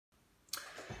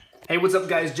Hey, what's up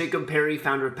guys? Jacob Perry,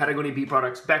 founder of Patagonia Bee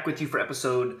Products, back with you for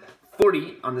episode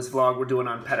 40 on this vlog we're doing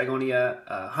on Patagonia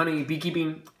honey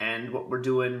beekeeping and what we're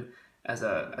doing as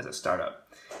a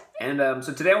startup. And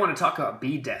so today I want to talk about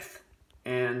bee death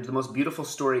and the most beautiful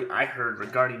story I heard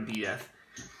regarding bee death.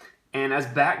 And as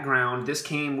background,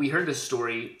 we heard this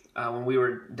story when we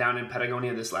were down in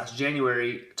Patagonia this last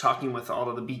January talking with all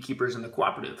of the beekeepers in the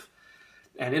cooperative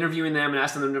and interviewing them and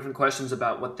asking them different questions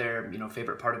about what their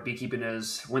favorite part of beekeeping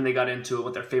is, when they got into it,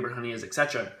 what their favorite honey is,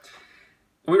 etc.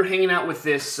 We were hanging out with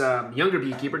this younger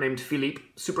beekeeper named Philippe,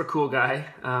 super cool guy,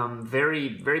 very,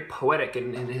 very poetic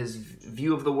in his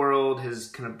view of the world, his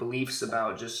kind of beliefs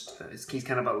about just, he's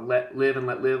kind of a let live and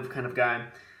let live kind of guy.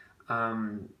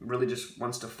 Really just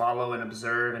wants to follow and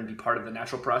observe and be part of the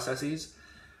natural processes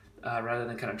rather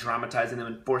than kind of dramatizing them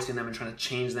and forcing them and trying to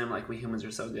change them like we humans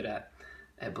are so good at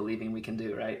believing we can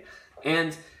do, right?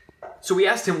 And so we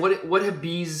asked him, what have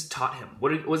bees taught him?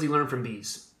 What has he learned from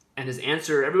bees? And his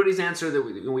answer, everybody's answer, that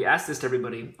we asked this to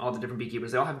everybody, all the different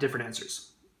beekeepers, they all have different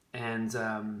answers.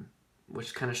 And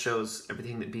which kind of shows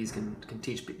everything that bees can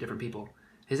teach different people.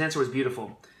 His answer was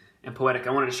beautiful and poetic.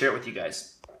 I wanted to share it with you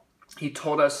guys. He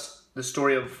told us the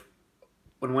story of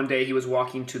when one day he was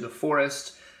walking to the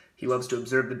forest. He loves to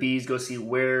observe the bees, go see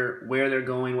where they're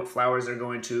going, what flowers they're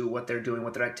going to, what they're doing,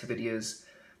 what their activity is.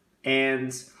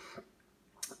 And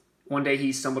one day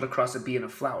he stumbled across a bee in a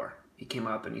flower. He came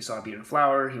up and he saw a bee in a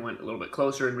flower. He went a little bit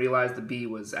closer and realized the bee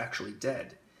was actually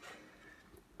dead.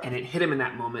 And it hit him in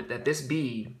that moment that this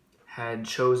bee had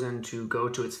chosen to go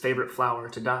to its favorite flower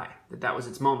to die. That was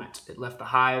its moment. It left the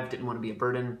hive, didn't want to be a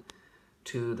burden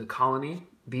to the colony.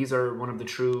 Bees are one of the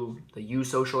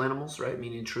eusocial animals, right?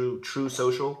 Meaning true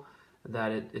social.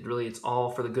 That it's all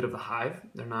for the good of the hive.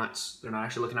 They're not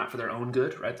actually looking out for their own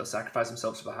good, right? They'll sacrifice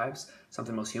themselves for the hives,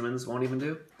 something most humans won't even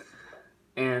do.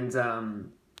 And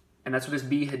that's what this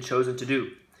bee had chosen to do,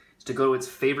 is to go to its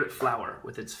favorite flower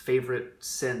with its favorite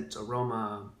scent,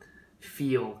 aroma,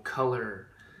 feel, color,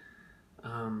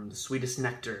 the sweetest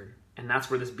nectar. And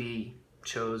that's where this bee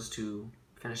chose to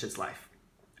finish its life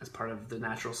as part of the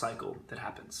natural cycle that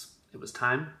happens. It was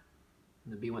time,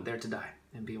 and the bee went there to die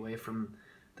and be away from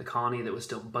the colony that was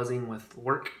still buzzing with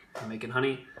work and making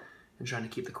honey and trying to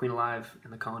keep the queen alive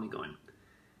and the colony going.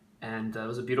 And it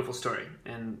was a beautiful story,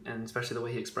 and especially the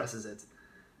way he expresses it.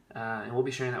 And we'll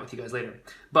be sharing that with you guys later.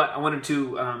 But I wanted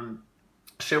to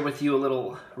share with you a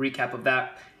little recap of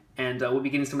that, and we'll be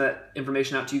getting some of that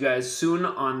information out to you guys soon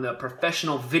on the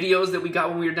professional videos that we got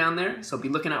when we were down there. So be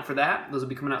looking out for that. Those will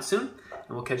be coming out soon, and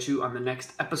we'll catch you on the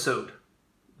next episode.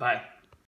 Bye.